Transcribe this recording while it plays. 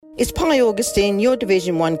It's Pi Augustine, your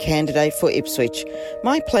Division 1 candidate for Ipswich.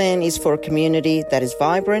 My plan is for a community that is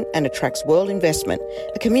vibrant and attracts world investment,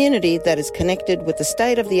 a community that is connected with the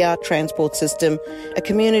state-of-the-art transport system, a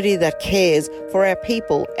community that cares for our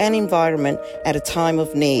people and environment at a time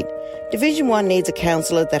of need. Division 1 needs a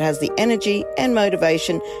councillor that has the energy and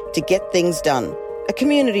motivation to get things done, a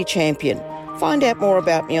community champion. Find out more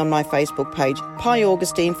about me on my Facebook page, Pi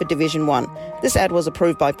Augustine for Division 1. This ad was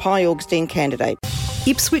approved by Pi Augustine candidate.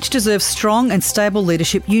 Ipswich deserves strong and stable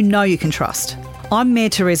leadership you know you can trust. I'm Mayor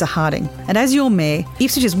Teresa Harding, and as your Mayor,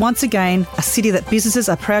 Ipswich is once again a city that businesses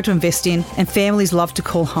are proud to invest in and families love to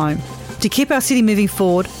call home. To keep our city moving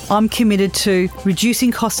forward, I'm committed to reducing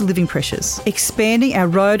cost of living pressures, expanding our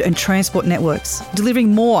road and transport networks,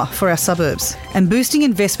 delivering more for our suburbs, and boosting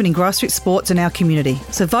investment in grassroots sports in our community.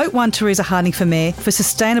 So vote 1 Teresa Harding for Mayor for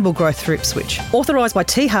sustainable growth for Ipswich. Authorised by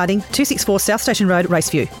T Harding, 264 South Station Road,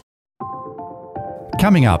 Raceview.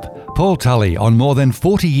 Coming up, Paul Tully on more than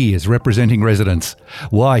 40 years representing residents.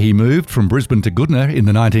 Why he moved from Brisbane to Goodna in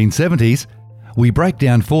the 1970s. We break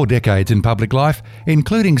down 4 decades in public life,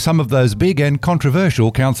 including some of those big and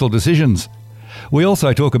controversial council decisions. We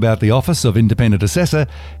also talk about the Office of Independent Assessor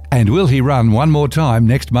and will he run one more time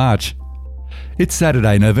next March. It's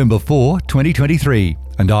Saturday, November 4, 2023,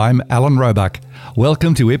 and I'm Alan Roebuck.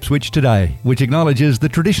 Welcome to Ipswich Today, which acknowledges the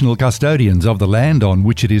traditional custodians of the land on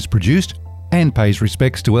which it is produced and pays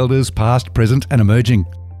respects to elders past, present and emerging.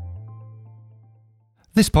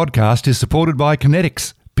 This podcast is supported by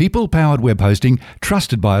Kinetics, people-powered web hosting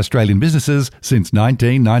trusted by Australian businesses since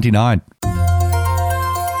 1999.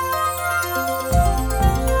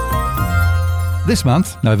 This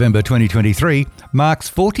month, November 2023, marks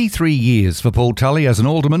 43 years for Paul Tully as an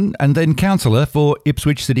alderman and then councillor for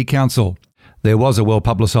Ipswich City Council. There was a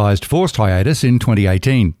well-publicised forced hiatus in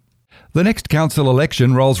 2018. The next council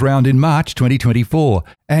election rolls round in March 2024,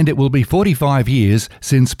 and it will be 45 years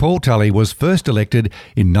since Paul Tully was first elected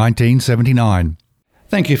in 1979.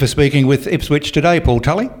 Thank you for speaking with Ipswich Today, Paul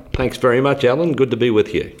Tully. Thanks very much, Alan. Good to be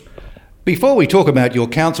with you. Before we talk about your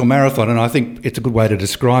council marathon, and I think it's a good way to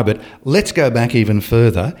describe it, let's go back even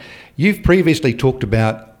further. You've previously talked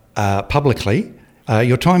about publicly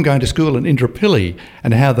your time going to school in Indooroopilly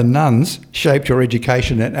and how the nuns shaped your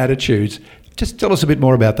education and attitudes. Just tell us a bit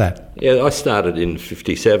more about that. Yeah, I started in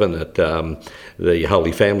 57 at the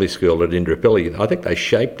Holy Family School at Indooroopilly. I think they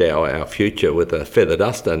shaped our future with a feather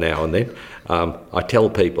duster now and then. I tell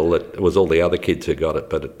people that it was all the other kids who got it,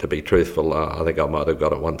 but to be truthful, I think I might have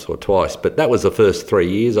got it once or twice. But that was the first 3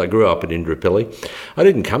 years. I grew up in Indooroopilly. I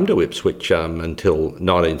didn't come to Ipswich until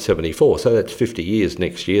 1974, so that's 50 years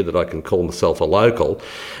next year that I can call myself a local.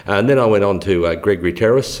 And then I went on to Gregory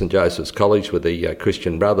Terrace, St Joseph's College with the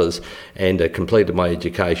Christian Brothers, and completed my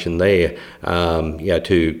education there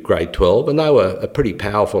to grade 12. And they were a pretty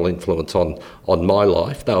powerful influence on my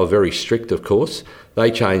life. They were very strict, of course. They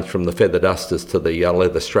changed from the feather dusters to the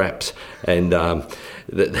leather straps, and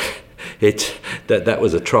that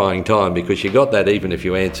was a trying time because you got that even if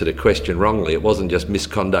you answered a question wrongly. It wasn't just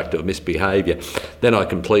misconduct or misbehaviour. Then I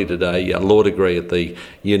completed a law degree at the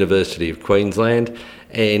University of Queensland,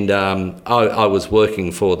 and I was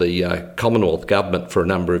working for the Commonwealth Government for a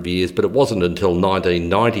number of years, but it wasn't until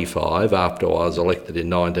 1995, after I was elected in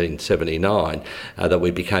 1979, that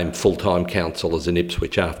we became full-time councillors in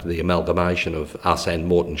Ipswich after the amalgamation of us and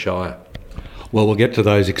Moreton Shire. Well, we'll get to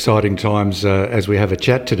those exciting times as we have a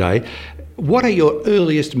chat today. What are your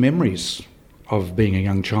earliest memories of being a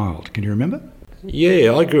young child? Can you remember?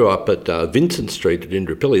 Yeah, I grew up at Vincent Street at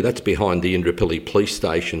Indooroopilly. That's behind the Indooroopilly Police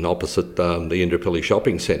Station, opposite the Indooroopilly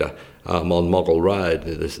Shopping Centre on Moggle Road,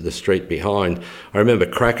 the street behind. I remember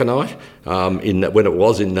Cracker Night when it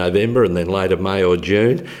was in November and then later May or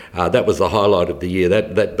June. That was the highlight of the year.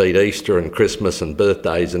 That beat Easter and Christmas and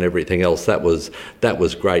birthdays and everything else. That was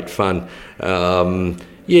great fun.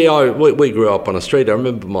 We grew up on a street. I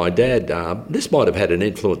remember my dad, this might have had an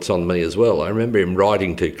influence on me as well. I remember him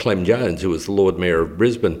writing to Clem Jones, who was the Lord Mayor of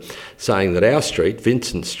Brisbane, saying that our street,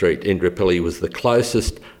 Vincent Street, Indooroopilly, was the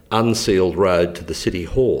closest unsealed road to the City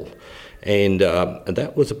Hall. And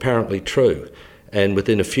that was apparently true. And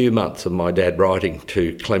within a few months of my dad writing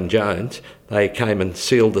to Clem Jones, they came and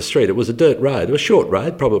sealed the street. It was a dirt road. It was a short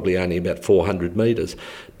road, probably only about 400 metres.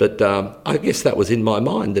 But I guess that was in my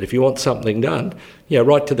mind, that if you want something done,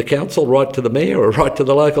 write to the council, write to the mayor, or write to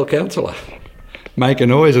the local councillor. Make a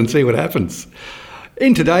noise and see what happens.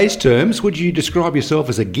 In today's terms, would you describe yourself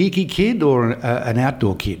as a geeky kid or an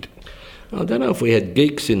outdoor kid? I don't know if we had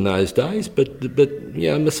geeks in those days, but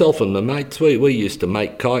myself and my mates, we used to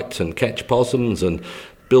make kites and catch possums and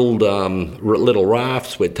build little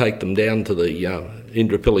rafts. We'd take them down to the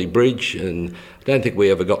Indooroopilly Bridge, and I don't think we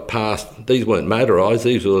ever got past. These weren't motorised,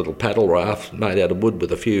 these were little paddle rafts made out of wood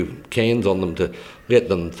with a few cans on them to get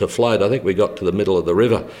them to float. I think we got to the middle of the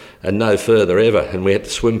river and no further ever, and we had to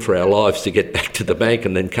swim for our lives to get back to the bank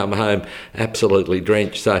and then come home absolutely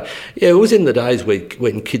drenched. So yeah, it was in the days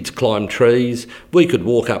when kids climbed trees. We could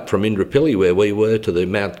walk up from Indooroopilly where we were to the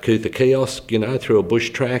Mount Cootha kiosk, through a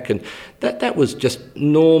bush track, and that was just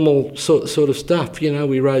normal sort of stuff.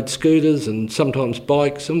 We rode scooters and sometimes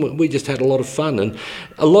bikes, and we just had a lot of fun, and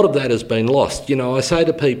a lot of that has been lost. I say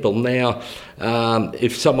to people now,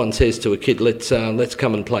 if someone says to a kid, let's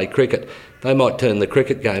come and play cricket, they might turn the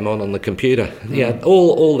cricket game on the computer. Yeah,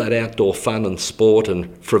 all that outdoor fun and sport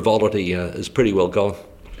and frivolity is pretty well gone.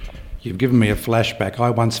 You've given me a flashback.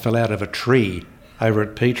 I once fell out of a tree over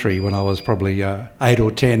at Petrie when I was probably 8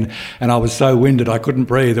 or 10, and I was so winded I couldn't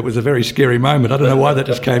breathe. It was a very scary moment. I don't know why that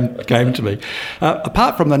just came to me.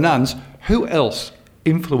 Apart from the nuns, who else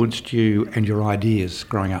influenced you and your ideas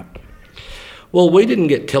growing up? Well, we didn't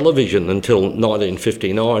get television until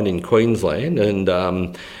 1959 in Queensland,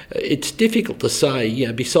 and it's difficult to say,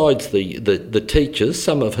 besides the teachers,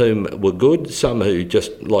 some of whom were good, some who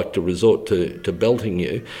just liked to resort to belting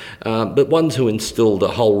you, but ones who instilled a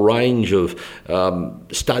whole range of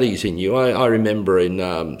studies in you. I remember in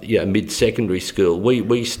mid-secondary school,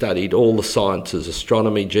 we studied all the sciences: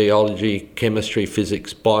 astronomy, geology, chemistry,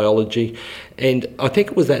 physics, biology. And I think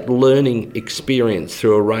it was that learning experience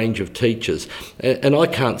through a range of teachers. And I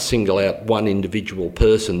can't single out one individual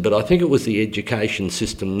person, but I think it was the education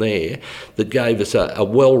system there that gave us a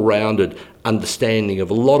well-rounded understanding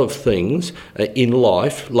of a lot of things in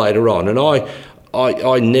life later on. And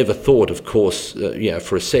I never thought, of course,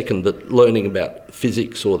 for a second that learning about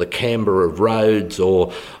physics or the camber of roads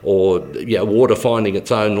or water finding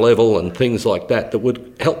its own level and things like that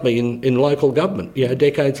would help me in local government,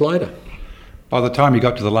 decades later. By the time you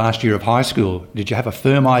got to the last year of high school, did you have a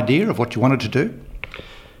firm idea of what you wanted to do?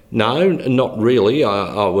 No, not really.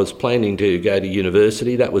 I was planning to go to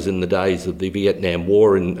university. That was in the days of the Vietnam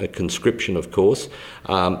War and conscription, of course.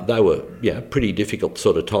 They were pretty difficult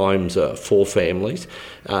sort of times for families.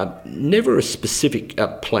 Never a specific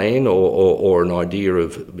plan or an idea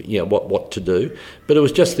of what to do, but it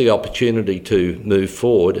was just the opportunity to move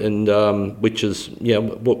forward, and which is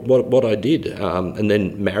what I did. And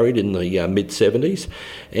then married in the mid-70s,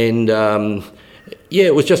 and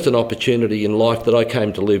it was just an opportunity in life that I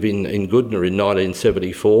came to live in Goodna in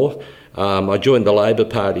 1974. I joined the Labor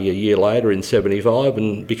Party a year later in 75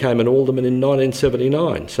 and became an alderman in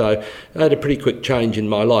 1979. So I had a pretty quick change in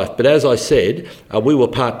my life. But as I said, we were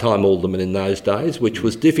part-time aldermen in those days, which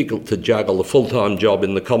was difficult to juggle a full-time job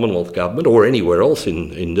in the Commonwealth Government or anywhere else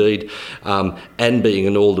indeed, and being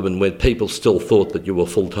an alderman where people still thought that you were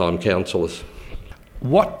full-time councillors.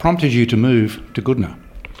 What prompted you to move to Goodna?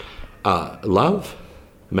 Love,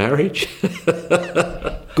 marriage.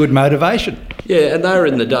 Good motivation. Yeah, and they were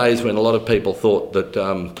in the days when a lot of people thought that,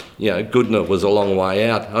 Goodna was a long way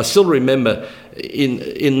out. I still remember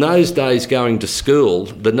in those days going to school,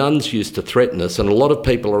 the nuns used to threaten us, and a lot of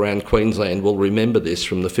people around Queensland will remember this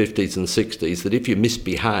from the 50s and 60s, that if you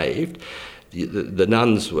misbehaved, the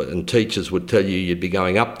nuns and teachers would tell you you'd be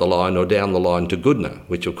going up the line or down the line to Goodna,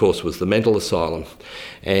 which of course was the mental asylum.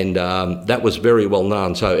 And that was very well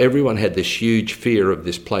known. So everyone had this huge fear of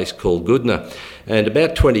this place called Goodna. And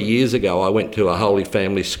about 20 years ago, I went to a Holy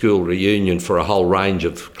Family School reunion for a whole range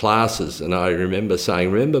of classes. And I remember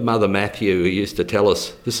saying, remember Mother Matthew, who used to tell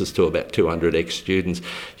us, this is to about 200 ex-students,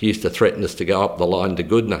 he used to threaten us to go up the line to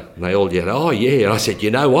Goodna. And they all yelled, oh yeah. And I said,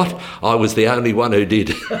 you know what? I was the only one who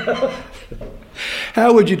did.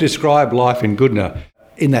 How would you describe life in Goodna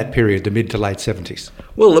in that period, the mid to late 70s?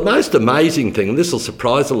 Well, the most amazing thing, and this will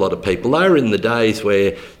surprise a lot of people, they were in the days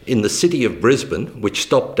where in the city of Brisbane, which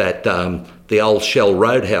stopped at the old Shell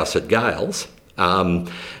Roadhouse at Gales,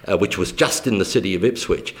 which was just in the city of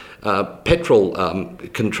Ipswich, petrol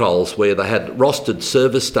controls where they had rostered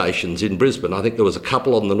service stations in Brisbane. I think there was a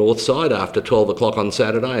couple on the north side after 12 o'clock on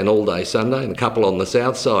Saturday and all day Sunday, and a couple on the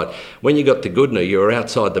south side. When you got to Goodna, you were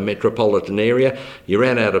outside the metropolitan area. You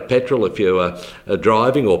ran out of petrol if you were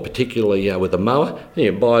driving, or particularly with a mower.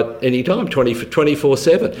 You buy it any time,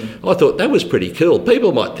 24/7. I thought that was pretty cool.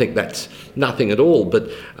 People might think that's nothing at all, but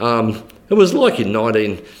it was like in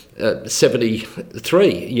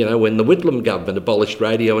 1973, when the Whitlam government abolished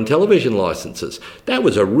radio and television licences. That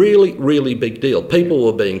was a really, really big deal. People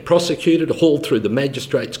were being prosecuted, hauled through the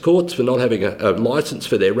magistrates' courts for not having a licence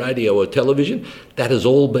for their radio or television. That has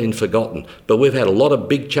all been forgotten. But we've had a lot of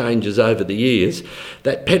big changes over the years.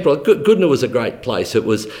 That petrol, Goodna was a great place. It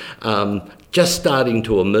was just starting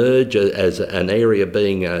to emerge as an area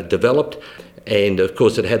being developed. And of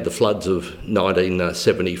course it had the floods of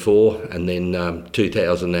 1974 and then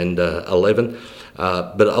 2011.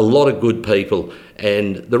 But a lot of good people.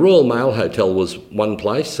 And the Royal Mail Hotel was one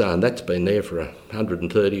place, and that's been there for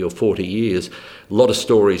 130 or 40 years. A lot of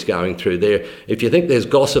stories going through there. If you think there's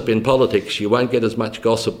gossip in politics, you won't get as much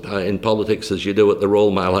gossip in politics as you do at the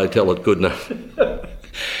Royal Mail Hotel at Goodna.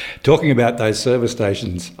 Talking about those service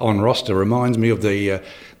stations on roster reminds me of the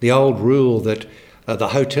old rule that the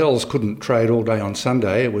hotels couldn't trade all day on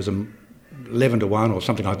Sunday. It was 11 to 1 or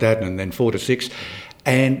something like that, and then 4 to 6.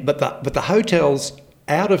 But the hotels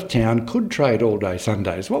out of town could trade all day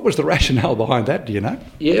Sundays. What was the rationale behind that, do you know?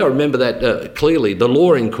 Yeah, I remember that clearly. The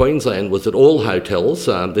law in Queensland was that all hotels,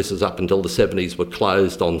 this is up until the 70s, were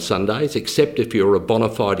closed on Sundays, except if you were a bona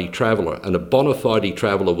fide traveller. And a bona fide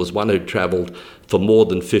traveller was one who travelled for more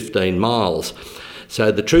than 15 miles.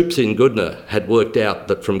 So the troops in Goodna had worked out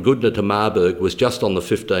that from Goodna to Marburg was just on the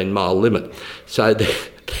 15-mile limit. So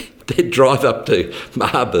they'd drive up to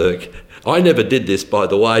Marburg. I never did this, by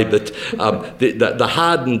the way, but the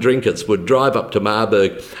hardened drinkers would drive up to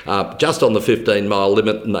Marburg just on the 15-mile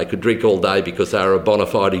limit, and they could drink all day because they were a bona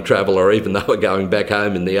fide traveller, even though they were going back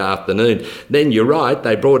home in the afternoon. Then you're right,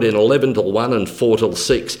 they brought in 11 till 1 and 4 till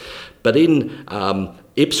 6. But in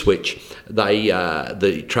Ipswich,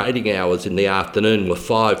 the trading hours in the afternoon were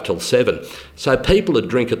 5 till 7. So people would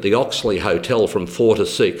drink at the Oxley Hotel from 4 to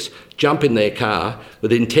 6, jump in their car.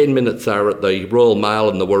 Within 10 minutes, they were at the Royal Mail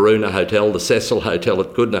and the Waroona Hotel, the Cecil Hotel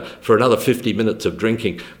at Goodna, for another 50 minutes of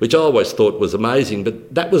drinking, which I always thought was amazing.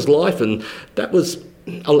 But that was life, and that was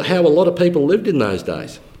how a lot of people lived in those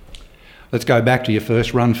days. Let's go back to your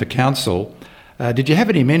first run for council. Did you have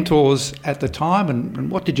any mentors at the time, and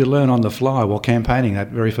what did you learn on the fly while campaigning that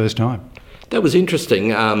very first time? That was interesting.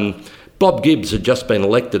 Bob Gibbs had just been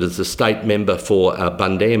elected as the state member for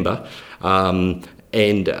Bundamba,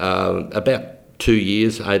 and about 2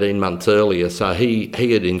 years, 18 months earlier, so he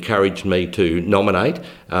had encouraged me to nominate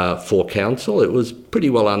for council. It was pretty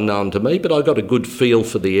well unknown to me, but I got a good feel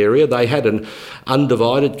for the area. They had an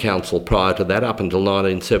undivided council prior to that, up until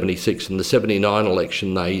 1976. In the 79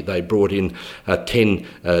 election, they brought in 10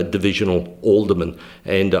 divisional aldermen,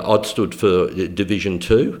 and I'd stood for Division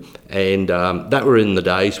 2, and that were in the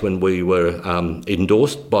days when we were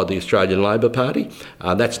endorsed by the Australian Labor Party.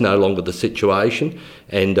 That's no longer the situation,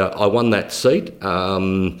 and I won that seat.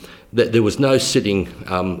 There was no sitting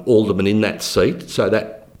alderman in that seat, so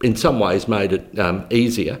that in some ways made it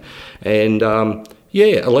easier. And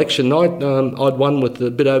election night, I'd won with a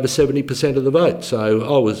bit over 70% of the vote, so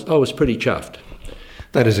I was pretty chuffed.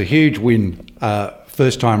 That is a huge win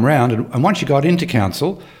first time round. And once you got into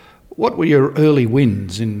council, what were your early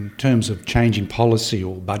wins in terms of changing policy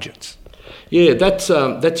or budgets? Yeah, that's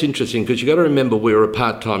interesting, because you've got to remember we were a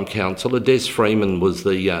part-time councillor. Des Freeman was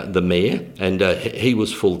the mayor, and he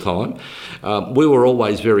was full-time. We were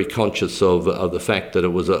always very conscious of the fact that it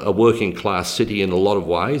was a working-class city in a lot of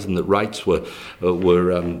ways, and that rates were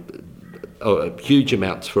huge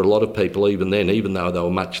amounts for a lot of people even then, even though they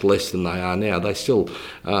were much less than they are now. They still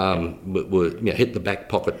hit the back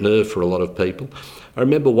pocket nerve for a lot of people. I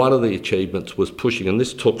remember one of the achievements was pushing, and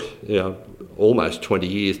this took almost 20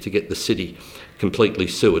 years to get the city completely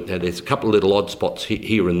sewered. Now there's a couple of little odd spots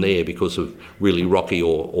here and there because of really rocky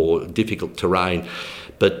or difficult terrain,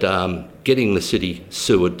 but getting the city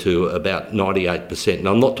sewered to about 98%. And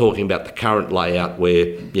I'm not talking about the current layout where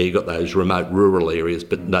you've got those remote rural areas,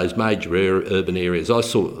 but those major urban areas. I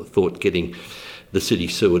thought getting the city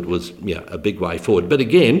sewered was a big way forward. But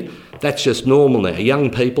again, that's just normal now. Young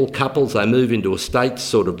people, couples, they move into estates,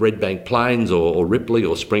 sort of Redbank Plains or Ripley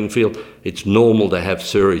or Springfield. It's normal to have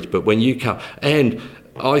sewerage. But when you come... And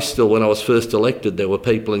when I was first elected, there were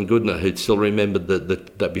people in Goodna who'd still remembered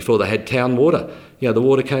that before they had town water, the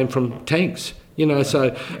water came from tanks.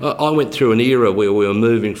 So I went through an era where we were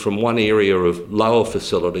moving from one area of lower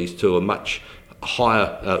facilities to a much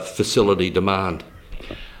higher facility demand.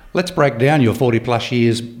 Let's break down your 40 plus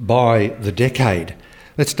years by the decade.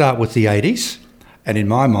 Let's start with the 80s. And in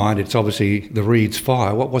my mind, it's obviously the Reeds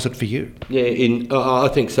fire. What was it for you? Yeah, I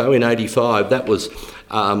think so. In 85, that was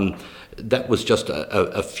just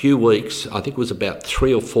a few weeks. I think it was about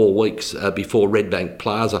 3 or 4 weeks before Redbank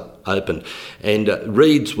Plaza opened. And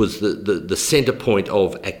Reeds was the centre point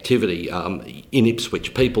of activity in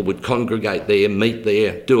Ipswich. People would congregate there, meet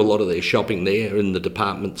there, do a lot of their shopping there in the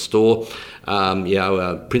department store,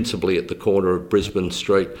 principally at the corner of Brisbane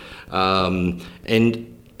Street. And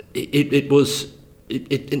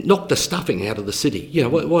it knocked the stuffing out of the city.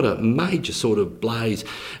 What a major sort of blaze.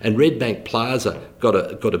 And Redbank Plaza got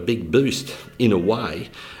a big boost in a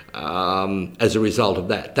way as a result of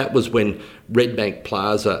that. That was when Redbank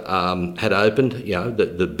Plaza had opened,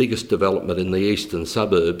 the biggest development in the eastern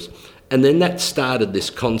suburbs. And then that started this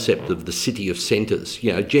concept of the city of centres,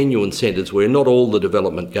 genuine centres where not all the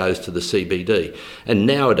development goes to the CBD. And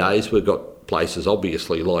nowadays we've got places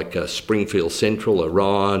obviously like Springfield Central,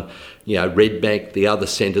 Orion, Redbank, the other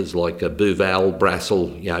centres like Bouval,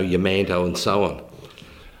 Brassel, Yamanto and so on.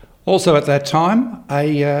 Also at that time,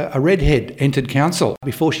 a redhead entered council.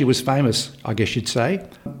 Before she was famous, I guess you'd say.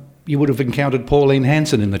 You would have encountered Pauline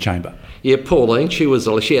Hanson in the chamber. Yeah, Pauline, she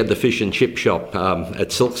had the fish and chip shop at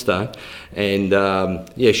Silkstone, and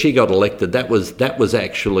she got elected. That was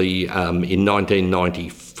actually in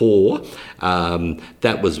 1994.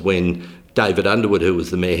 That was when David Underwood, who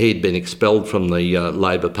was the mayor, he'd been expelled from the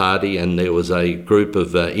Labor Party, and there was a group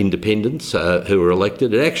of independents who were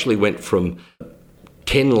elected. It actually went from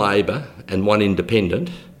 10 Labor and 1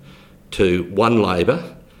 independent to 1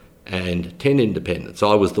 Labor and 10 independents.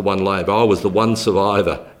 I was the 1 Labor. I was the one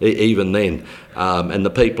survivor even then. And the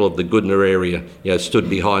people of the Goodna area stood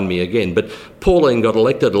behind me again. But Pauline got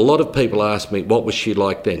elected. A lot of people asked me, what was she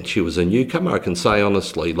like then? She was a newcomer, I can say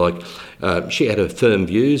honestly. She had her firm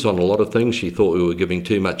views on a lot of things. She thought we were giving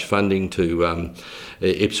too much funding to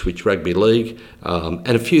Ipswich Rugby League and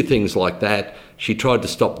a few things like that. She tried to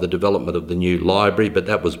stop the development of the new library, but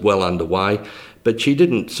that was well underway. But she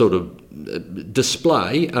didn't sort of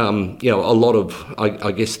display, a lot of,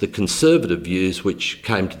 I guess, the conservative views which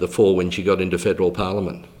came to the fore when she got into federal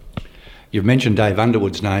parliament. You've mentioned Dave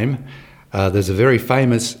Underwood's name. There's a very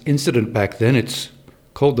famous incident back then. It's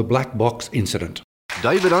called the Black Box Incident.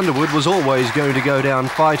 David Underwood was always going to go down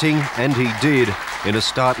fighting, and he did. In a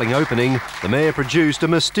startling opening, the mayor produced a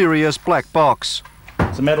mysterious black box.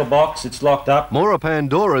 It's a metal box, it's locked up. More of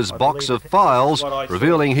Pandora's box of files,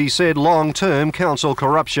 revealing, he said, long-term council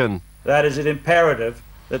corruption. That is it imperative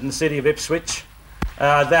that in the city of Ipswich,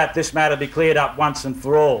 that this matter be cleared up once and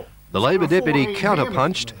for all. The Labor deputy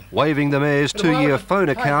counterpunched, waiving the mayor's 2-year phone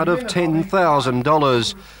account of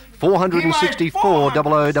 $10,000. 464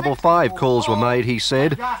 0055 calls were made, he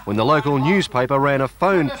said, when the local newspaper ran a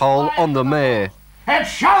phone poll on the mayor. And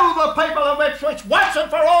show the people of Ipswich once and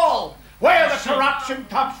for all where the corruption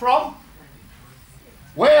comes from.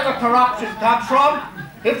 Where the corruption comes from.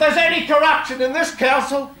 If there's any corruption in this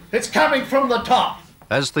council, it's coming from the top.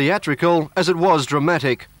 As theatrical as it was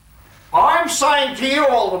dramatic. I'm saying to you,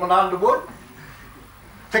 Alderman Underwood,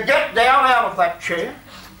 to get down out of that chair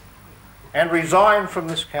and resign from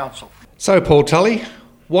this council. So, Paul Tully,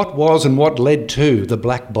 what was and what led to the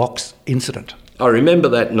Black Box Incident? I remember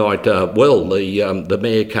that night well. The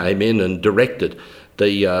mayor came in and directed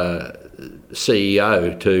the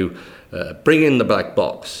CEO to bring in the black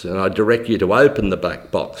box, and I direct you to open the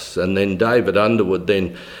black box. And then David Underwood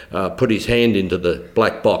then put his hand into the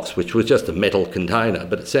black box, which was just a metal container,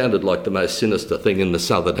 but it sounded like the most sinister thing in the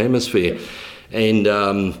Southern Hemisphere. And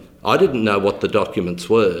I didn't know what the documents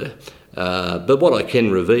were, but what I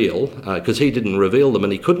can reveal, because he didn't reveal them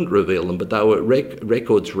and he couldn't reveal them, but they were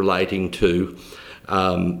records relating to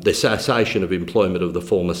the cessation of employment of the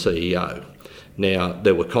former CEO. Now,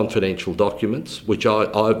 there were confidential documents, which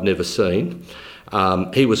I've never seen.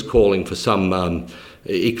 He was calling for some...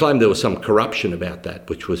 he claimed there was some corruption about that,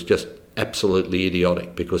 which was just absolutely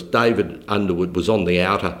idiotic, because David Underwood was on the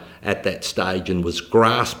outer at that stage and was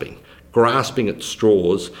grasping at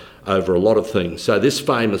straws over a lot of things. So this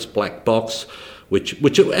famous black box,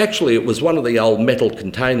 which actually it was one of the old metal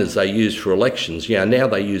containers they used for elections. Now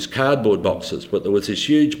they use cardboard boxes, but there was this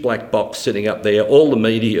huge black box sitting up there, all the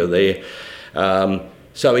media there.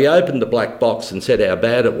 So he opened the black box and said how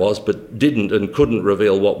bad it was, but didn't and couldn't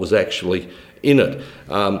reveal what was actually in it.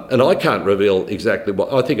 And I can't reveal exactly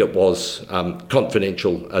what. I think it was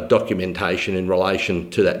confidential documentation in relation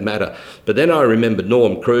to that matter. But then I remember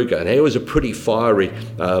Norm Kruger, and he was a pretty fiery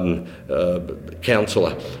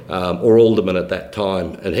councillor or alderman at that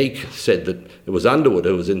time, and he said that it was Underwood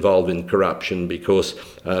who was involved in corruption because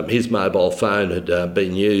his mobile phone had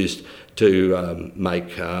been used to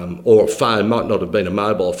make, or a phone, might not have been a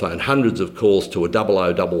mobile phone, hundreds of calls to a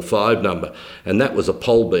 0055 number, and that was a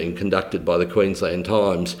poll being conducted by the Queensland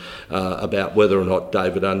Times about whether or not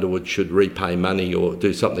David Underwood should repay money or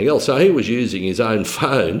do something else. So he was using his own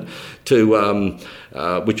phone to,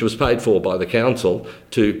 which was paid for by the council,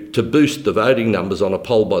 to boost the voting numbers on a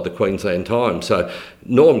poll by the Queensland Times. So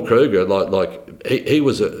Norm Kruger, he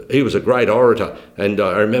was a great orator, and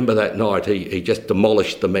I remember that night he just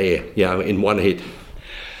demolished the mayor, in one hit.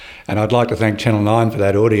 And I'd like to thank Channel 9 for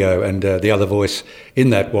that audio, and the other voice in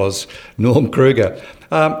that was Norm Kruger.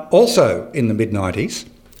 Also in the mid-90s,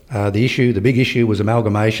 The big issue was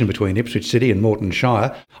amalgamation between Ipswich City and Moreton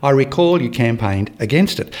Shire. I recall you campaigned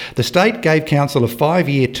against it. The state gave council a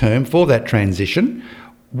 5-year term for that transition.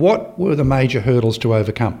 What were the major hurdles to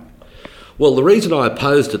overcome? Well, the reason I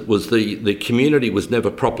opposed it was the community was never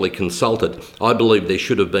properly consulted. I believe there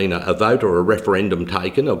should have been a vote or a referendum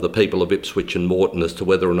taken of the people of Ipswich and Moreton as to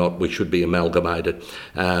whether or not we should be amalgamated.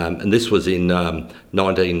 And this was in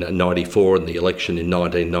 1994 and the election in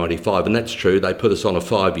 1995. And that's true, they put us on a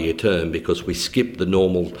 5-year term because we skipped the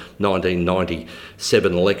normal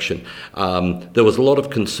 1997 election. There was a lot of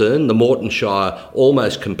concern. The Moreton Shire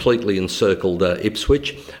almost completely encircled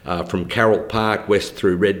Ipswich, from Carroll Park west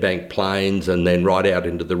through Redbank Plains and then right out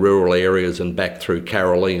into the rural areas and back through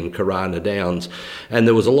Carrollee and Corona Downs. And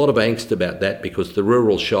there was a lot of angst about that because the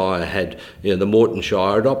rural shire had, the Moreton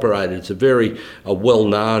Shire had operated as a very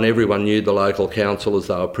well-known, everyone knew the local councillors,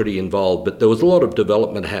 they were pretty involved, but there was a lot of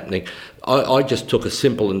development happening. I just took a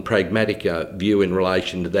simple and pragmatic view in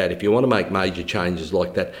relation to that. If you want to make major changes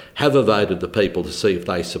like that, have a vote of the people to see if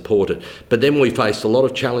they support it. But then we faced a lot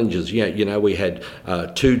of challenges. We had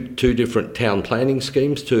two different town planning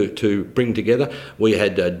schemes to bring together. We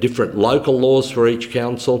had different local laws for each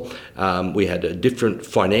council. We had different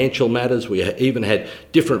financial matters. We even had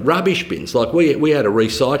different rubbish bins. Like we had a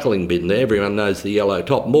recycling bin there. Everyone knows the yellow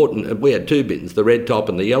top. We had 2 bins, the red top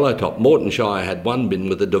and the yellow top. Moreton Shire had 1 bin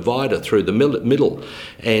with a divider through the middle,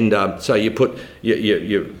 and so you put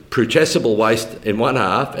your processable waste in one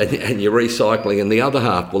half and your recycling in the other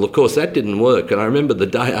half. Well, of course, that didn't work, and I remember the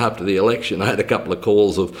day after the election I had a couple of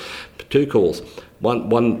two calls.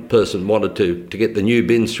 One person wanted to get the new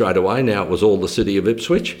bin straight away. Now it was all the City of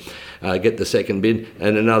Ipswich, get the second bin,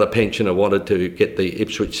 and another pensioner wanted to get the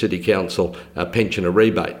Ipswich City Council pensioner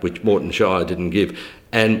rebate, which Moreton Shire didn't give.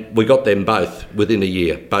 And we got them both within a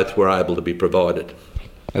year. Both were able to be provided.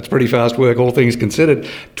 That's pretty fast work, all things considered.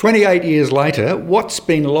 28 years later, what's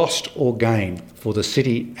been lost or gained for the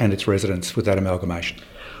city and its residents with that amalgamation?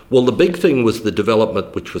 Well, the big thing was the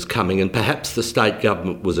development which was coming, and perhaps the state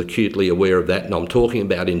government was acutely aware of that, and I'm talking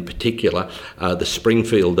about in particular the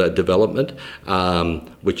Springfield development,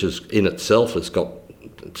 which is in itself has got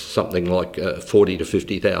something like 40 to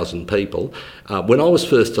 50,000 people. When I was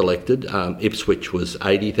first elected, Ipswich was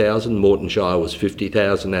 80,000, Moreton Shire was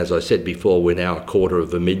 50,000. As I said before, we're now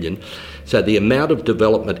 250,000. So the amount of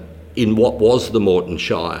development in what was the Moreton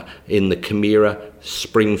Shire, in the Camira,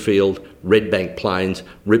 Springfield, Redbank Plains,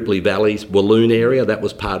 Ripley Valleys, Walloon area, that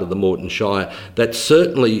was part of the Moreton Shire. That's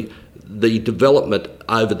certainly the development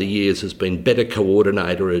over the years has been better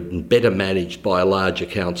coordinated and better managed by a larger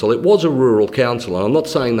council. It was a rural council, and I'm not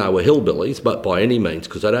saying they were hillbillies, but by any means,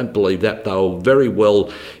 because I don't believe that. They were very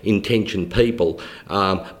well-intentioned people.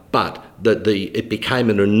 But it became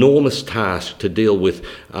an enormous task to deal with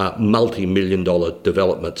multi-million-dollar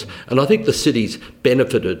developments. And I think the city's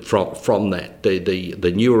benefited from that.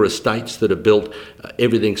 The newer estates that are built,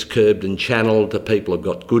 everything's curbed and channelled. The people have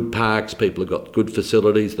got good parks, people have got good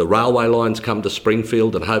facilities. The railway lines come to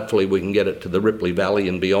Springfield, and hopefully we can get it to the Ripley Valley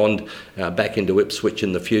and beyond, back into Ipswich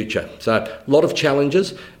in the future. So a lot of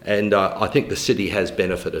challenges, and I think the city has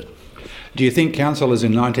benefited. Do you think councillors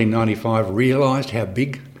in 1995 realised how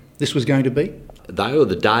big this was going to be? They were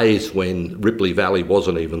the days when Ripley Valley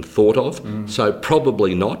wasn't even thought of, so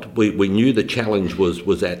probably not. We knew the challenge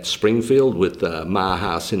was at Springfield with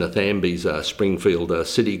Maha Sinnathambi's Springfield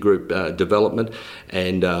City Group development,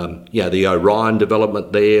 and the Orion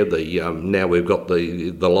development there. Now we've got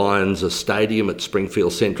the Lions Stadium at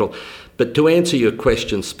Springfield Central. But to answer your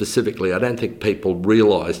question specifically, I don't think people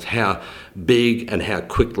realised how big and how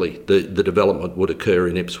quickly the development would occur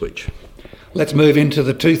in Ipswich. Let's move into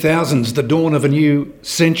the 2000s, the dawn of a new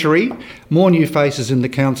century, more new faces in the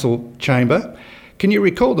council chamber. Can you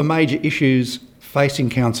recall the major issues facing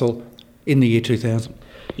council in the year 2000?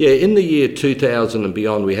 Yeah, in the year 2000 and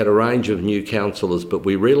beyond, we had a range of new councillors, but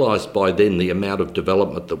we realised by then the amount of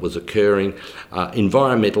development that was occurring.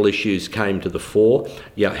 Environmental issues came to the fore,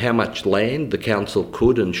 how much land the council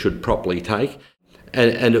could and should properly take.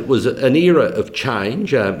 And it was an era of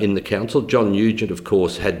change in the council. John Nugent, of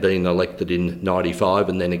course, had been elected in 95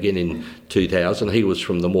 and then again in 2000. He was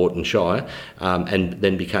from the Moreton Shire and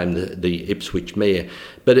then became the Ipswich mayor.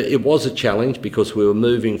 But it was a challenge because we were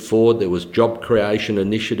moving forward. There was job creation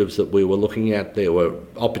initiatives that we were looking at. There were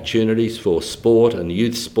opportunities for sport and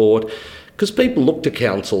youth sport. Because people look to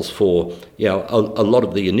councils for a lot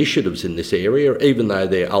of the initiatives in this area, even though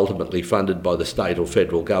they're ultimately funded by the state or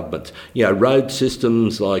federal governments. Road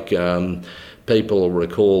systems like people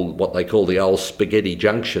recall what they call the old Spaghetti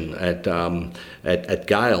Junction at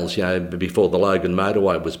Gales. Before the Logan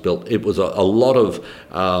motorway was built, it was a lot of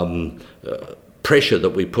pressure that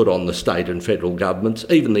we put on the state and federal governments,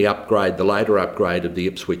 even the later upgrade of the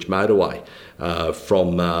Ipswich motorway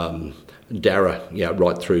from Darra,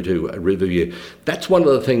 right through to Riverview. That's one of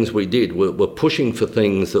the things we did. We're pushing for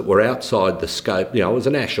things that were outside the scope. It was a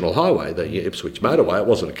national highway, the Ipswich motorway. It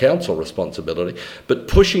wasn't a council responsibility, but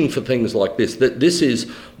pushing for things like this. This is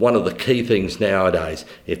one of the key things nowadays.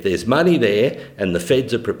 If there's money there and the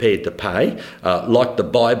feds are prepared to pay, like the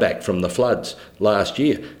buyback from the floods last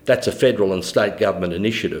year, that's a federal and state government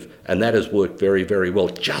initiative, and that has worked very, very well,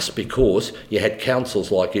 just because you had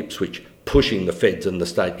councils like Ipswich pushing the feds and the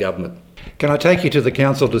state government. Can I take you to the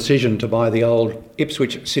council decision to buy the old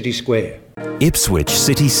Ipswich City Square? Ipswich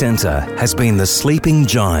City Centre has been the sleeping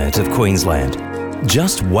giant of Queensland,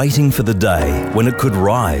 just waiting for the day when it could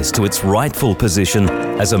rise to its rightful position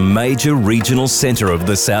as a major regional centre of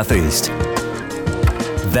the southeast.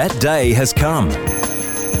 That day has come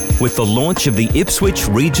with the launch of the Ipswich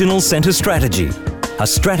Regional Centre Strategy, a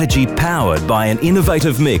strategy powered by an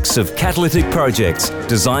innovative mix of catalytic projects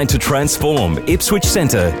designed to transform Ipswich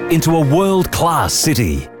Centre into a world-class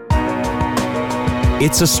city.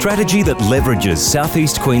 It's a strategy that leverages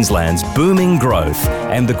Southeast Queensland's booming growth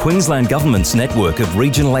and the Queensland Government's network of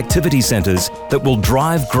regional activity centres that will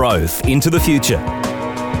drive growth into the future.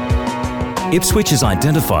 Ipswich is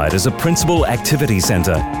identified as a principal activity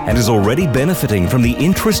centre and is already benefiting from the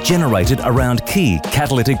interest generated around key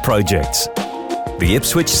catalytic projects. The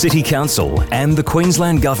Ipswich City Council and the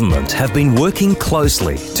Queensland Government have been working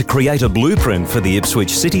closely to create a blueprint for the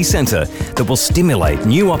Ipswich City Centre that will stimulate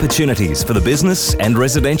new opportunities for the business and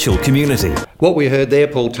residential community. What we heard there,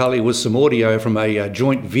 Paul Tully, was some audio from a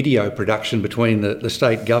joint video production between the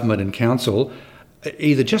state government and council,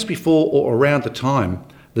 either just before or around the time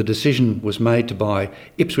the decision was made to buy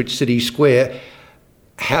Ipswich City Square.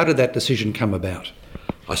 How did that decision come about?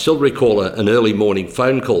 I still recall an early morning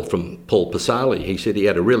phone call from Paul Pasali. He said he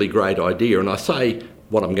had a really great idea, and I say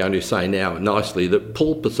what I'm going to say now nicely, that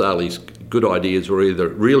Paul Pasali's good ideas were either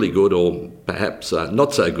really good or perhaps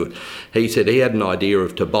not so good. He said he had an idea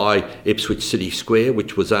to buy Ipswich City Square,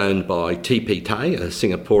 which was owned by TP Tay, a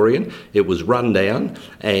Singaporean. It was run down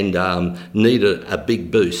and needed a big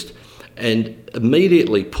boost. And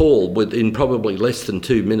immediately Paul, within probably less than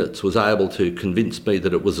 2 minutes, was able to convince me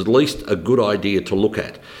that it was at least a good idea to look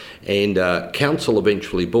at. And council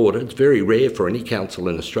eventually bought it. It's very rare for any council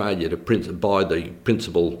in Australia to buy the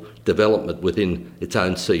principal development within its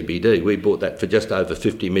own CBD. We bought that for just over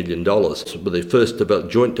 $50 million. The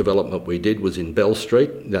first joint development we did was in Bell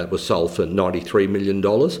Street. That was sold for $93 million.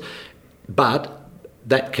 But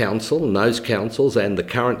that council and those councils and the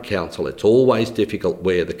current council, it's always difficult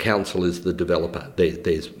where the council is the developer.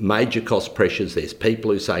 There's major cost pressures. There's people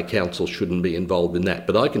who say council shouldn't be involved in that.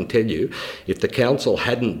 But I can tell you, if the council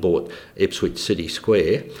hadn't bought Ipswich City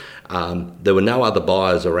Square, there were no other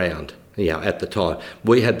buyers around. At the time,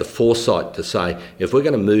 we had the foresight to say, if we're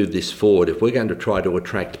going to move this forward, if we're going to try to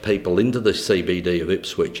attract people into the CBD of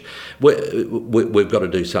Ipswich, we've got to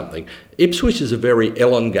do something. Ipswich is a very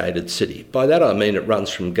elongated city. By that I mean it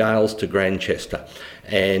runs from Gales to Grantchester,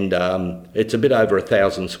 and it's a bit over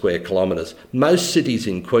 1,000 square kilometres. Most cities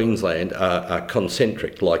in Queensland are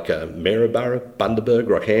concentric, like Maryborough, Bundaberg,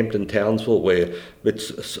 Rockhampton, Townsville, where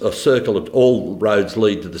it's a circle of all roads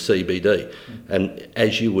lead to the CBD. And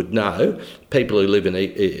as you would know, people who live in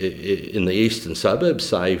the eastern suburbs,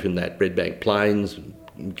 say in that Redbank Plains,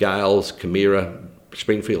 Gales, Camira,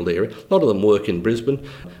 Springfield area, a lot of them work in Brisbane.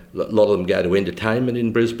 A lot of them go to entertainment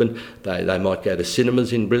in Brisbane. They might go to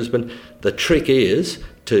cinemas in Brisbane. The trick is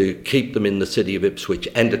to keep them in the city of Ipswich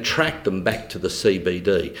and attract them back to the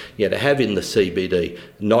CBD. To have in the CBD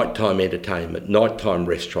nighttime entertainment, nighttime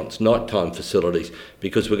restaurants, nighttime facilities,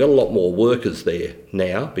 because we've got a lot more workers there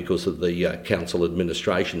now because of the council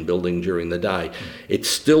administration building during the day. It's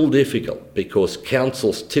still difficult because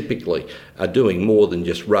councils typically are doing more than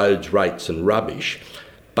just roads, rates and rubbish,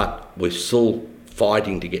 but we're still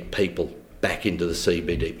fighting to get people back into the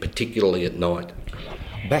CBD, particularly at night.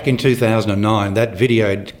 Back in 2009, that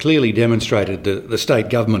video clearly demonstrated the state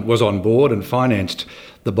government was on board and financed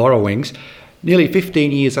the borrowings. Nearly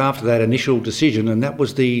 15 years after that initial decision, and that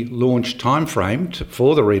was the launch timeframe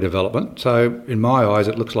for the redevelopment. So in my eyes,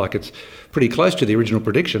 it looks like it's pretty close to the original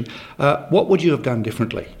prediction. What would you have done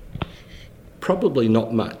differently? Probably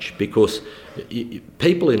not much, because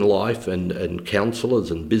people in life and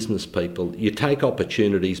councillors and business people, you take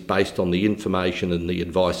opportunities based on the information and the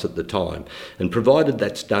advice at the time. And provided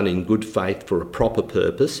that's done in good faith for a proper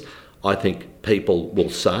purpose, I think people will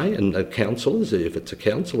say, and councillors, if it's a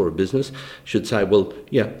council or a business, should say, well,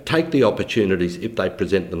 take the opportunities if they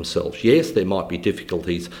present themselves. Yes, there might be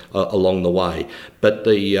difficulties along the way, but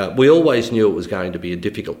we always knew it was going to be a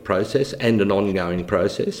difficult process and an ongoing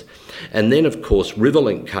process. And then, of course,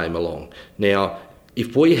 Riverlink came along. Now,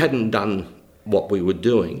 if we hadn't done what we were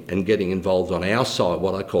doing and getting involved on our side,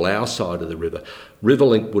 what I call our side of the river,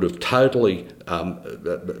 Riverlink would have totally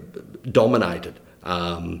dominated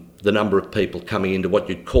the number of people coming into what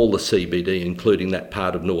you'd call the CBD, including that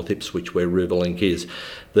part of North Ipswich where Riverlink is.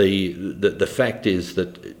 The fact is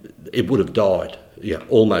that it would have died,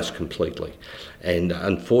 almost completely. And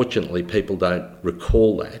unfortunately, people don't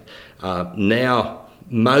recall that. Now,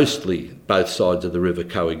 mostly both sides of the river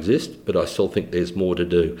coexist, but I still think there's more to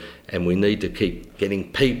do, and we need to keep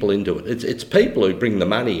getting people into it. It's people who bring the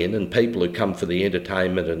money in and people who come for the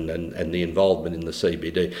entertainment and the involvement in the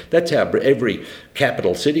CBD. That's how every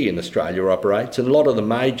capital city in Australia operates, and a lot of the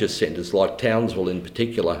major centres like Townsville in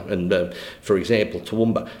particular, and for example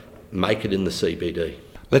Toowoomba, make it in the CBD.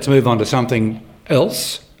 Let's move on to something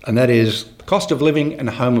else, and that is cost of living and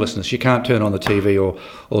homelessness. You can't turn on the TV or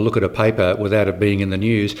look at a paper without it being in the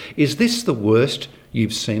news. Is this the worst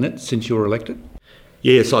you've seen it since you were elected?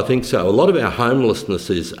 Yes, I think so. A lot of our homelessness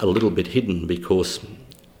is a little bit hidden because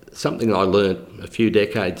something I learnt a few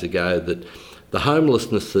decades ago, that the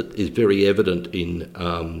homelessness that is very evident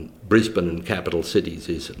in Brisbane and capital cities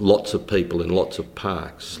is lots of people in lots of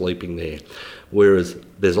parks sleeping there. Whereas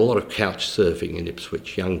there's a lot of couch surfing in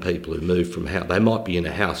Ipswich, young people who move from house. They might be in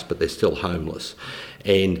a house, but they're still homeless.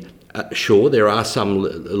 And sure, there are some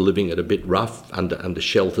living at a bit rough under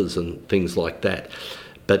shelters and things like that.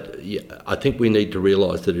 But I think we need to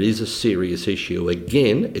realise that it is a serious issue.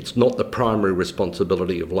 Again, it's not the primary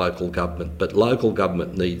responsibility of local government, but local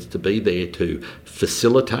government needs to be there to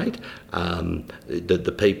facilitate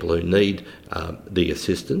the people who need the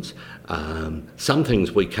assistance. Some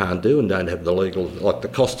things we can't do and don't have the legal, like the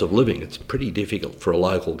cost of living. It's pretty difficult for a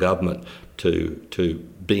local government to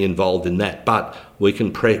be involved in that, but we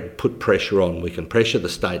can put pressure on. We can pressure the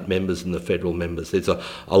state members and the federal members. There's a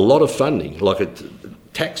lot of funding,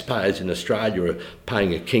 taxpayers in Australia are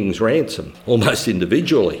paying a king's ransom, almost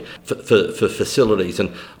individually, for facilities.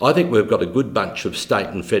 And I think we've got a good bunch of state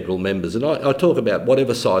and federal members. And I talk about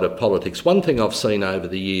whatever side of politics. One thing I've seen over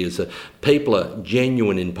the years, people are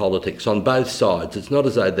genuine in politics on both sides. It's not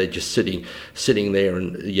as though they're just sitting there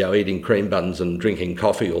and eating cream buns and drinking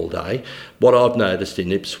coffee all day. What I've noticed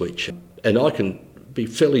in Ipswich, and I can be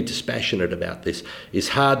fairly dispassionate about this, is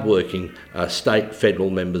hard-working state, federal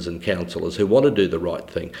members and councillors who want to do the right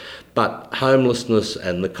thing. But homelessness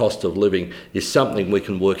and the cost of living is something we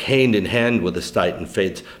can work hand in hand with the state and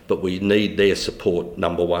feds, but we need their support,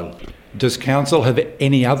 number one. Does council have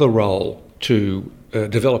any other role to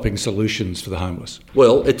developing solutions for the homeless?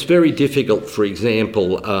 Well, it's very difficult. For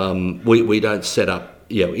example, we don't set up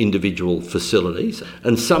individual facilities,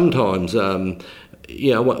 and sometimes one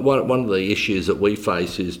of the issues that we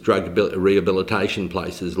face is drug rehabilitation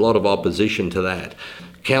places. A lot of opposition to that.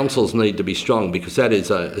 Councils need to be strong because that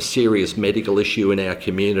is a serious medical issue in our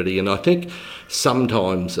community, and I think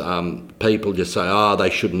sometimes people just say, they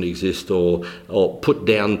shouldn't exist, or put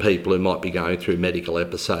down people who might be going through medical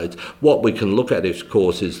episodes. What we can look at, of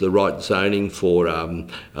course, is the right zoning for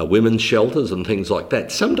women's shelters and things like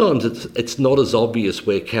that. Sometimes it's not as obvious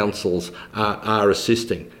where councils are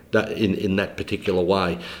assisting in that particular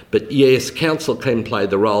way. But yes, council can play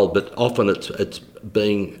the role, but often it's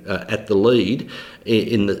being at the lead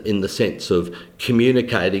in the sense of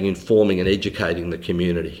communicating, informing and educating the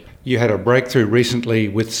community. You had a breakthrough recently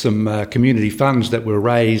with some community funds that were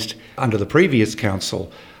raised under the previous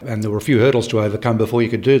council, and there were a few hurdles to overcome before you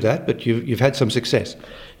could do that, but you've had some success.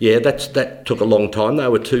 Yeah, that took a long time.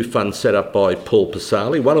 There were two funds set up by Paul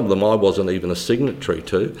Pasali. One of them I wasn't even a signatory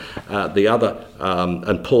to. The other,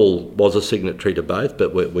 and Paul was a signatory to both,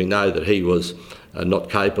 but we know that he was not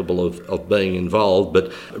capable of being involved,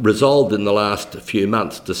 but resolved in the last few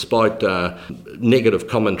months, despite negative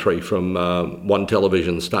commentary from one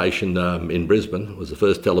television station in Brisbane. It was the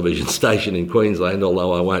first television station in Queensland,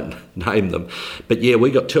 although I won't name them. But yeah, we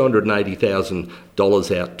got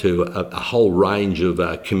 $280,000 out to a whole range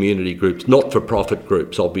of community groups, not-for-profit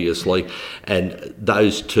groups, obviously, and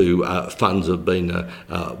those two funds have been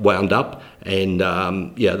wound up. And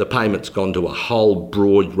the payment's gone to a whole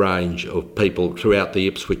broad range of people throughout the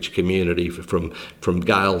Ipswich community, from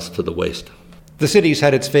Gales to the west. The city's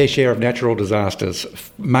had its fair share of natural disasters,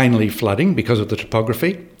 mainly flooding because of the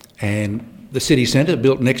topography, and the city centre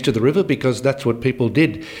built next to the river because that's what people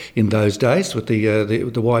did in those days with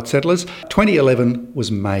the white settlers. 2011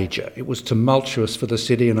 was major. It was tumultuous for the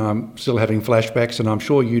city, and I'm still having flashbacks, and I'm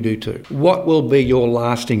sure you do too. What will be your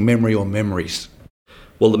lasting memory or memories?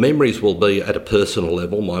 Well, the memories will be at a personal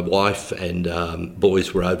level. My wife and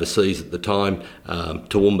boys were overseas at the time.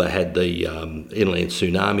 Toowoomba had the inland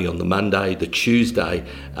tsunami on the Monday. The Tuesday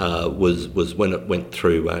was when it went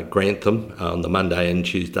through Grantham on the Monday and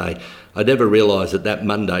Tuesday. I never realised that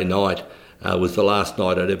Monday night was the last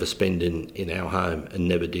night I'd ever spend in our home, and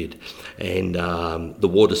never did. And the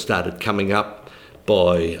water started coming up.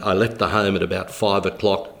 I left the home at about 5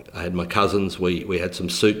 o'clock. I had my cousins. We had some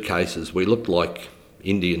suitcases. We looked like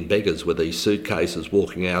Indian beggars with these suitcases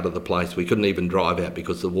walking out of the place. We couldn't even drive out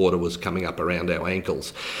because the water was coming up around our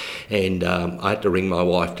ankles. And I had to ring my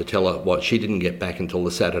wife to tell her what. She didn't get back until the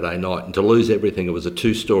Saturday night. And to lose everything, it was a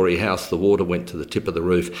 2-storey house. The water went to the tip of the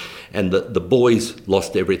roof. And the boys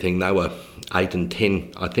lost everything. They were 8 and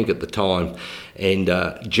 10, I think, at the time. And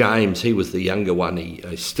James, he was the younger one.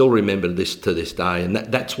 I still remember this to this day. And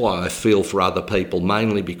that's why I feel for other people,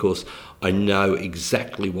 mainly because I know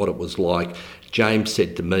exactly what it was like. James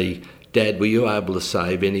said to me, "Dad, were you able to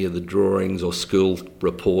save any of the drawings or school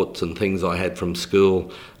reports and things I had from school?"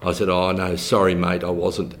 I said, "Oh no, sorry mate, I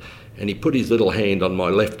wasn't." And he put his little hand on my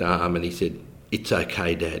left arm and he said, "It's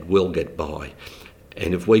okay, Dad, we'll get by."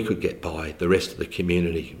 And if we could get by, the rest of the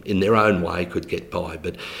community, in their own way, could get by.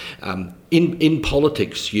 But in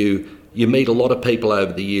politics, you meet a lot of people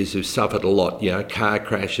over the years who've suffered a lot, car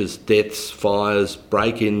crashes, deaths, fires,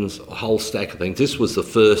 break-ins, a whole stack of things. This was the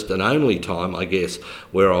first and only time, I guess,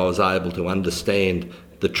 where I was able to understand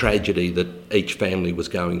the tragedy that each family was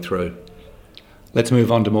going through. Let's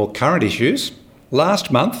move on to more current issues.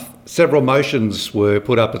 Last month, several motions were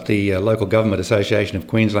put up at the Local Government Association of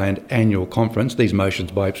Queensland annual conference, these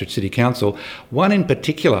motions by Ipswich City Council. One in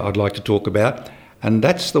particular I'd like to talk about, and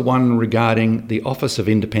that's the one regarding the Office of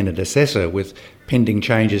Independent Assessor with pending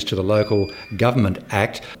changes to the Local Government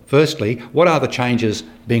Act. Firstly, what are the changes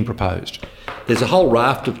being proposed? There's a whole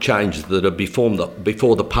raft of changes that are before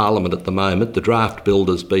the Parliament at the moment. The draft bill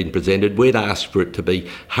has been presented. We'd asked for it to be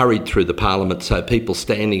hurried through the Parliament so people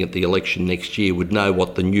standing at the election next year would know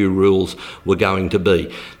what the new rules were going to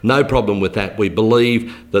be. No problem with that. We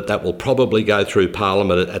believe that will probably go through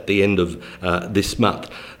Parliament at the end of this month.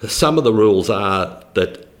 Some of the rules are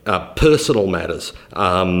that personal matters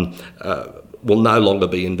will no longer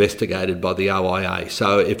be investigated by the OIA.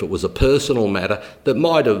 So if it was a personal matter that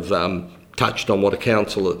might have touched on what a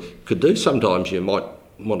councillor could do, sometimes you might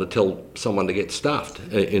want to tell someone to get stuffed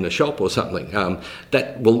in a shop or something.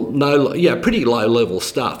 That will pretty low level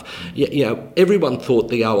stuff. Everyone thought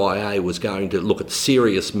the OIA was going to look at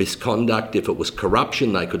serious misconduct. If it was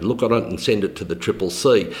corruption, they could look at it and send it to the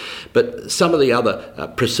CCC. But some of the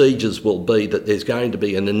other procedures will be that there's going to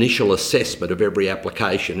be an initial assessment of every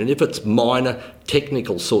application, and if it's minor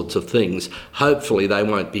technical sorts of things, hopefully they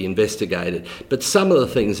won't be investigated. But some of the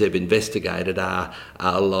things they've investigated are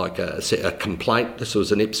like a complaint. This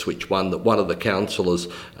was an Ipswich one, that one of the councillors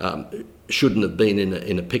shouldn't have been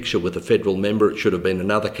in a picture with a federal member. It should have been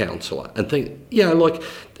another councillor. And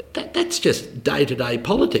that's just day-to-day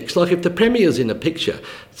politics. Like if the Premier's in a picture,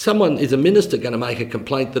 is a minister going to make a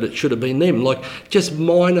complaint that it should have been them? Like just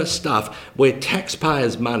minor stuff where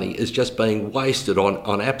taxpayers' money is just being wasted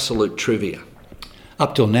on absolute trivia.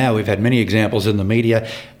 Up till now, we've had many examples in the media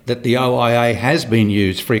that the OIA has been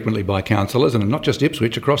used frequently by councillors, and not just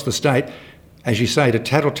Ipswich, across the state, as you say, to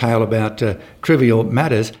tattletale about trivial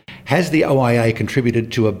matters. Has the OIA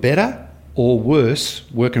contributed to a better or worse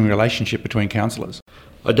working relationship between councillors?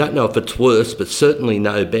 I don't know if it's worse, but certainly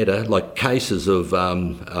no better. Like cases of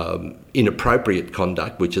inappropriate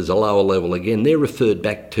conduct, which is a lower level again, they're referred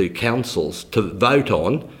back to councils to vote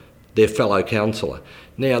on their fellow councillor.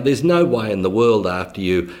 Now, there's no way in the world after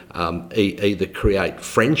you either create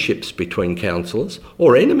friendships between councillors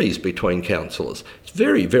or enemies between councillors. It's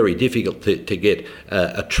very, very difficult to get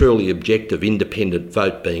a truly objective, independent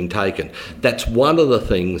vote being taken. That's one of the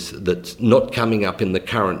things that's not coming up in the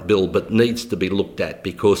current bill but needs to be looked at,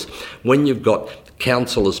 because when you've got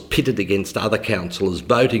councillors pitted against other councillors,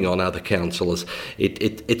 voting on other councillors,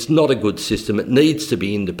 it's not a good system. It needs to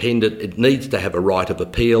be independent. It needs to have a right of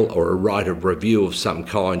appeal or a right of review of some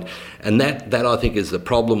kind. And that I think is the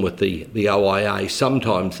problem with the OIA.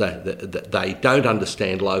 Sometimes they don't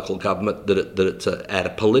understand local government, that it's at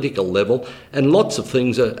a political level, and lots of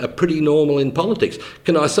things are pretty normal in politics.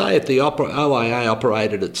 Can I say if the OIA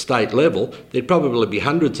operated at state level, there'd probably be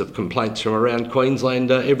hundreds of complaints from around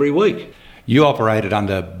Queensland every week. You operated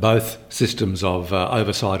under both systems of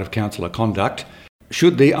oversight of councillor conduct.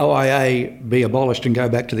 Should the OIA be abolished and go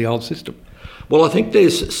back to the old system? Well, I think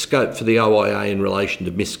there's scope for the OIA in relation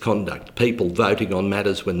to misconduct. People voting on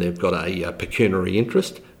matters when they've got a pecuniary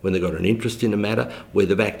interest, when they've got an interest in a matter, where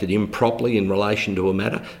they've acted improperly in relation to a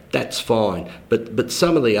matter, that's fine. But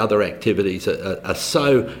some of the other activities are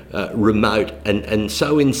so remote and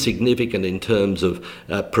so insignificant in terms of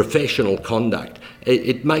professional conduct.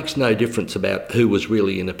 It makes no difference about who was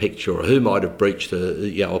really in a picture or who might have breached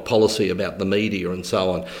a policy about the media and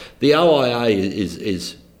so on. The OIA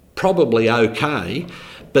is probably okay,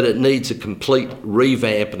 but it needs a complete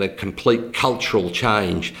revamp and a complete cultural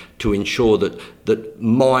change to ensure that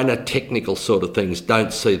minor technical sort of things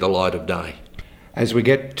don't see the light of day. As we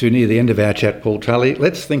get to near the end of our chat, Paul Tully,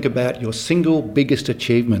 let's think about your single biggest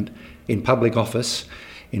achievement in public office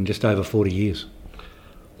in just over 40 years.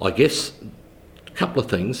 I guess a couple of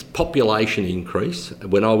things. Population increase.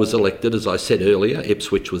 When I was elected, as I said earlier,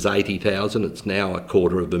 Ipswich was 80,000. It's now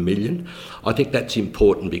 250,000. I think that's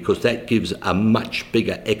important because that gives a much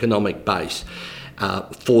bigger economic base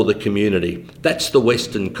for the community. That's the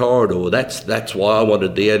Western Corridor. That's why I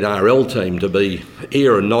wanted the NRL team to be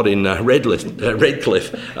here and not in Redcliffe. To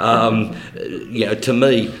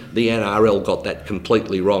me, the NRL got that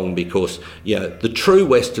completely wrong because the true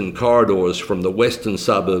Western Corridor is from the western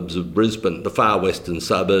suburbs of Brisbane, the far western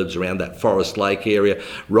suburbs around that Forest Lake area,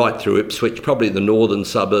 right through Ipswich, probably the northern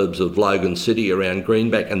suburbs of Logan City around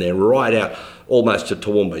Greenback, and they're right out almost to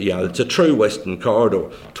Toowoomba. It's a true Western Corridor.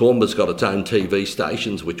 Toowoomba's got its own TV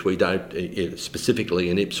stations, which we don't, specifically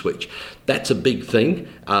in Ipswich. That's a big thing.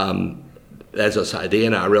 As I say, the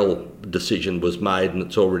NRL decision was made and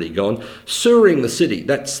it's already gone. Sewering the city,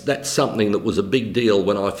 that's something that was a big deal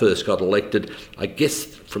when I first got elected. I guess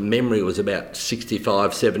from memory it was about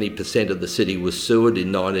 65-70% of the city was sewered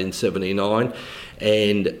in 1979,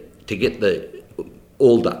 and to get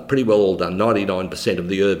pretty well all done, 99% of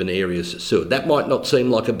the urban areas sewered. That might not seem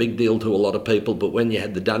like a big deal to a lot of people, but when you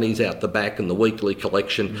had the dunnies out the back and the weekly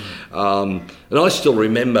collection, and I still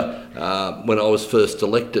remember when I was first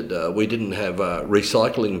elected, we didn't have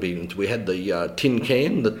recycling bins. We had the tin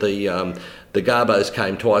can that the Garbos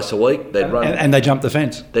came twice a week. They'd run, and they jumped the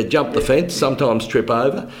fence. They'd jump the fence, sometimes trip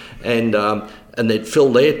over, and they'd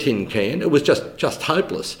fill their tin can. It was just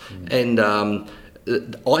hopeless. And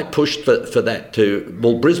I pushed for that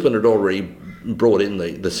Brisbane had already brought in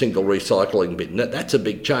the single recycling bin. That's a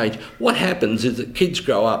big change. What happens is that kids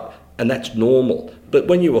grow up and that's normal. But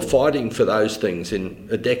when you were fighting for those things in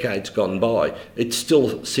decades gone by, it's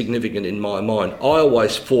still significant in my mind. I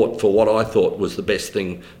always fought for what I thought was the best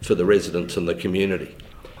thing for the residents and the community.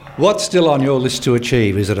 What's still on your list to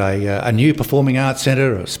achieve? Is it a new performing arts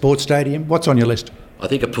centre or a sports stadium? What's on your list? I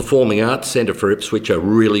think a performing arts centre for Ipswich, a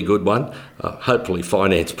really good one, hopefully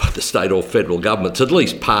financed by the state or federal governments, at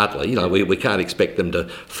least partly. We can't expect them to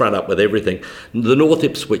front up with everything. The North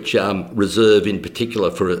Ipswich Reserve in particular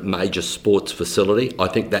for a major sports facility, I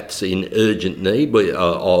think that's in urgent need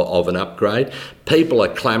of an upgrade. People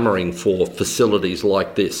are clamouring for facilities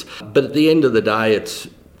like this. But at the end of the day, it's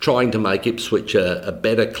trying to make Ipswich a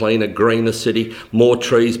better, cleaner, greener city, more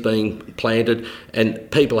trees being planted, and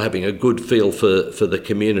people having a good feel for the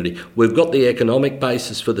community. We've got the economic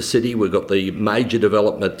basis for the city. We've got the major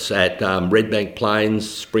developments at Redbank Plains,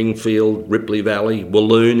 Springfield, Ripley Valley,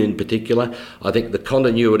 Walloon in particular. I think the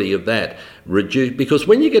continuity of that reduced, because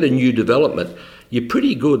when you get a new development, you're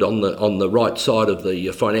pretty good on the right side of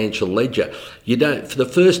the financial ledger. You don't, for the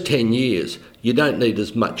first 10 years, you don't need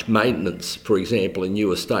as much maintenance, for example, in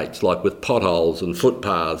new estates, like with potholes and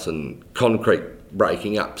footpaths and concrete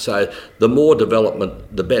breaking up. So the more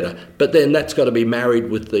development, the better. But then that's got to be married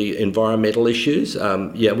with the environmental issues,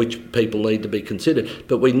 which people need to be considered.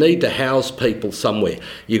 But we need to house people somewhere.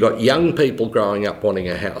 You've got young people growing up wanting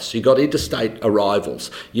a house. You've got interstate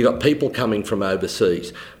arrivals. You've got people coming from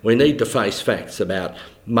overseas. We need to face facts about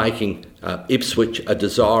making Ipswich a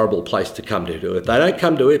desirable place to come to. If they don't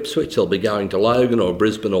come to Ipswich, they'll be going to Logan or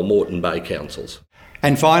Brisbane or Moreton Bay councils.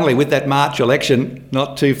 And finally, with that March election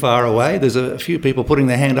not too far away, there's a few people putting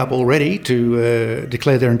their hand up already to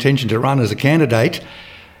declare their intention to run as a candidate.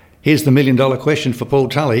 Here's the $1 million question for Paul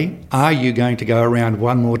Tully. Are you going to go around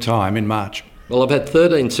one more time in March? Well, I've had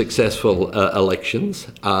 13 successful elections.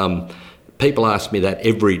 People ask me that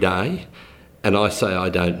every day, and I say I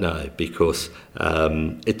don't know, because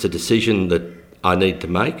it's a decision that I need to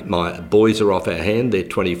make. My boys are off our hand. They're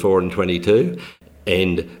 24 and 22,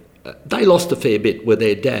 and they lost a fair bit with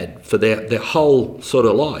their dad for their whole sort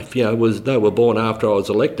of life. They were born after I was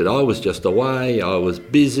elected. I was just away. I was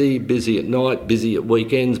busy at night, busy at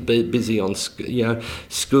weekends, busy on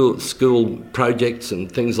school projects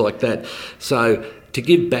and things like that. So to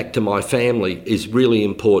give back to my family is really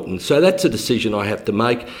important. So that's a decision I have to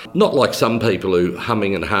make. Not like some people who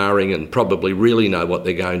humming and hawing and probably really know what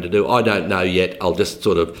they're going to do. I don't know yet. I'll just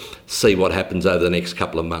sort of see what happens over the next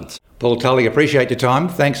couple of months. Paul Tully, appreciate your time.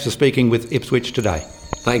 Thanks for speaking with Ipswich Today.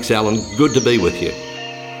 Thanks, Alan. Good to be with you.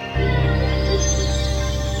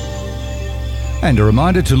 And a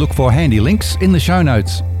reminder to look for handy links in the show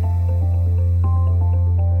notes.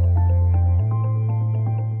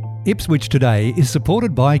 Ipswich Today is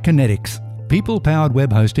supported by Kinetics, people-powered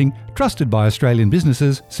web hosting trusted by Australian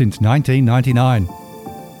businesses since 1999.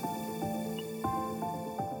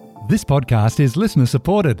 This podcast is listener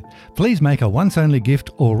supported. Please make a once-only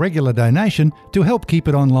gift or regular donation to help keep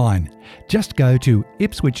it online. Just go to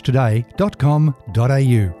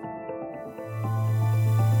ipswichtoday.com.au.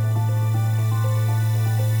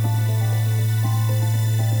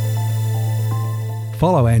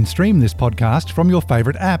 Follow and stream this podcast from your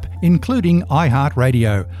favourite app, including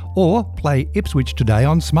iHeartRadio, or play Ipswich Today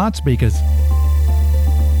on smart speakers.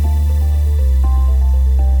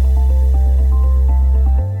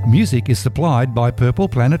 Music is supplied by Purple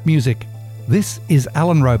Planet Music. This is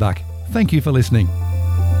Alan Roebuck. Thank you for listening.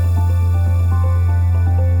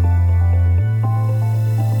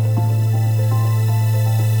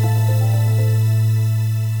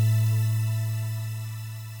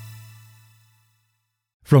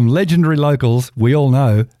 From legendary locals we all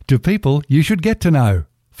know to people you should get to know.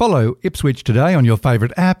 Follow Ipswich Today on your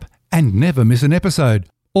favourite app and never miss an episode.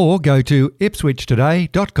 Or go to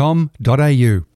ipswichtoday.com.au.